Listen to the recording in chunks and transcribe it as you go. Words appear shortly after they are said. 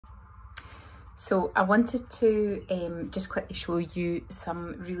So I wanted to just quickly show you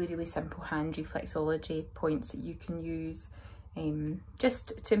some really simple hand reflexology points that you can use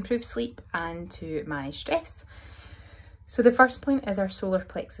just to improve sleep and to manage stress. So the first point is our solar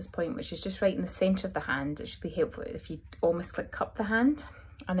plexus point, which is just right in the centre of the hand. It's really helpful if you almost like cup the hand,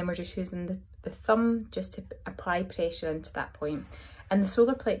 and then we're just using the thumb just to apply pressure into that point. And the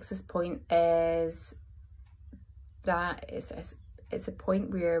solar plexus point is it's a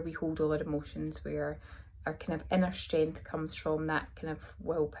point where we hold all our emotions, where our kind of inner strength comes from, that kind of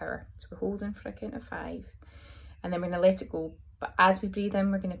willpower. So we're holding for a count of 5, and then we're going to let it go. But as we breathe in,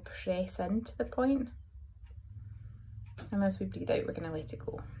 we're going to press into the point. And as we breathe out, we're going to let it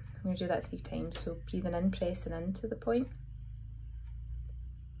go. I'm going to do that 3 times. So breathing in, pressing into the point.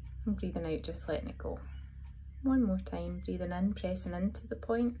 And breathing out, just letting it go. One more time. Breathing in, pressing into the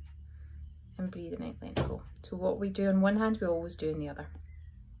point. And breathing out, letting it go. So what we do on one hand, we always do on the other.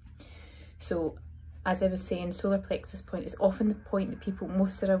 So as I was saying, solar plexus point is often the point that people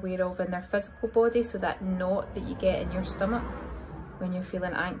most are aware of in their physical body. So that knot that you get in your stomach when you're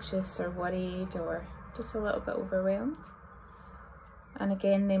feeling anxious or worried or just a little bit overwhelmed. And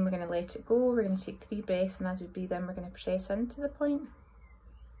again, then we're going to let it go. We're going to take 3 breaths, and as we breathe in, we're going to press into the point.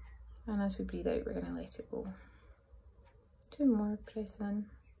 And as we breathe out, we're going to let it go. 2 more, press in.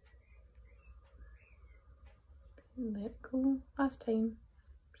 Let it go. Last time,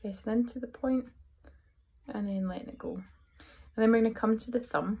 pressing into the point, and then letting it go. And then we're going to come to the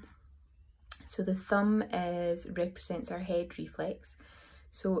thumb. So the thumb represents our head reflex.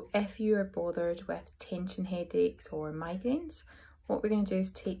 So if you are bothered with tension headaches or migraines, what we're going to do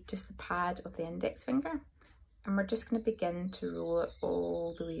is take just the pad of the index finger, and we're just going to begin to roll it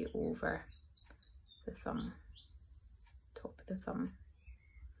all the way over the thumb, top of the thumb.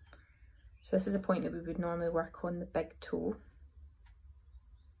 So this is a point that we would normally work on the big toe.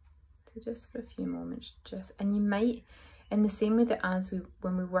 So just for a few moments, and you might, in the same way that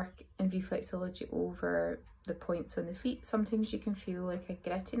when we work in reflexology over the points on the feet, sometimes you can feel like a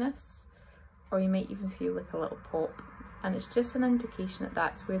grittiness, or you might even feel like a little pop, and it's just an indication that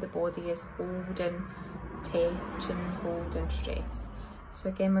that's where the body is holding tension, holding stress. So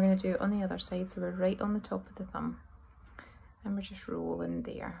again, we're going to do it on the other side, so we're right on the top of the thumb, and we're just rolling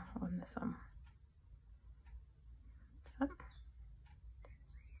there on the thumb.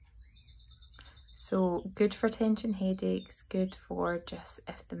 So good for tension headaches, good for just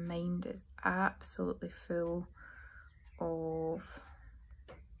if the mind is absolutely full of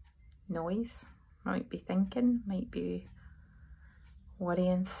noise, might be thinking, might be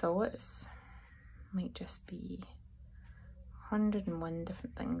worrying thoughts, might just be 101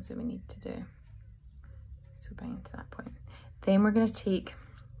 different things that we need to do. So bring it to that point. Then we're going to take,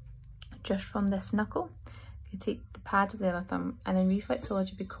 just from this knuckle, you take the pad of the other thumb, and in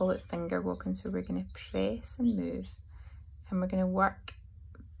reflexology we call it finger walking. So we're going to press and move, and we're going to work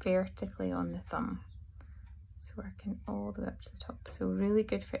vertically on the thumb. So working all the way up to the top. So really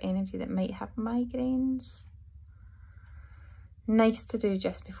good for anybody that might have migraines. Nice to do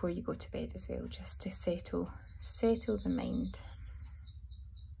just before you go to bed as well, just to settle the mind.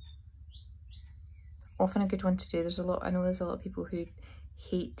 Often a good one to do. I know there's a lot of people who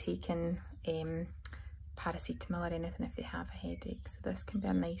hate taking paracetamol or anything if they have a headache. So this can be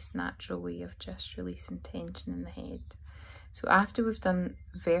a nice natural way of just releasing tension in the head. So after we've done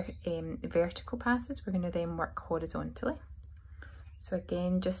vertical passes, we're going to then work horizontally. So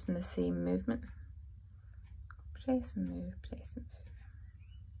again, just in the same movement. Press and move, press and move.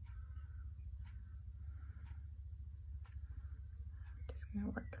 Just going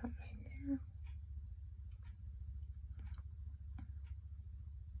to work that right there.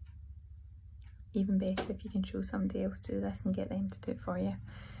 Even better if you can show somebody else to do this and get them to do it for you.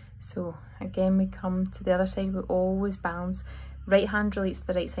 So again, we come to the other side. We always balance. Right hand relates to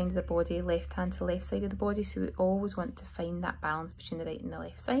the right side of the body, left hand to the left side of the body. So we always want to find that balance between the right and the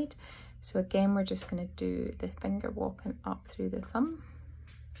left side. So again, we're just going to do the finger walking up through the thumb.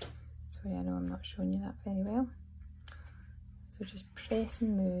 Sorry, I know I'm not showing you that very well. So just press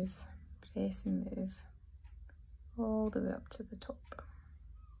and move, all the way up to the top.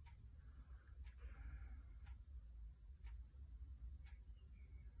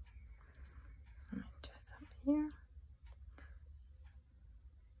 Just up here.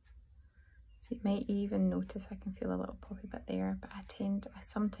 So you might even notice I can feel a little poppy bit there, but I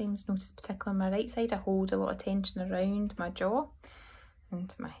sometimes notice, particularly on my right side, I hold a lot of tension around my jaw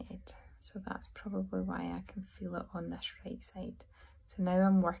into my head. So that's probably why I can feel it on this right side. So now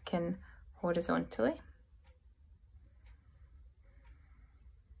I'm working horizontally.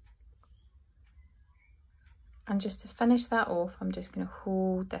 And just to finish that off, I'm just going to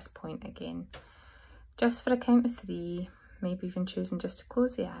hold this point again, just for a count of 3, maybe even choosing just to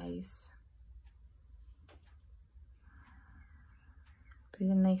close the eyes.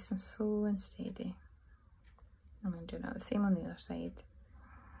 Breathing nice and slow and steady. And then doing it the same on the other side.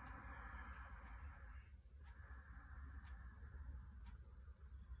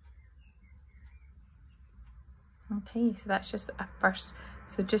 Okay, so that's just a first.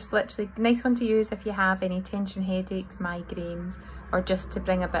 So just literally, nice one to use if you have any tension, headaches, migraines, or just to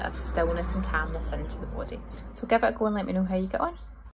bring a bit of stillness and calmness into the body. So give it a go and let me know how you get on.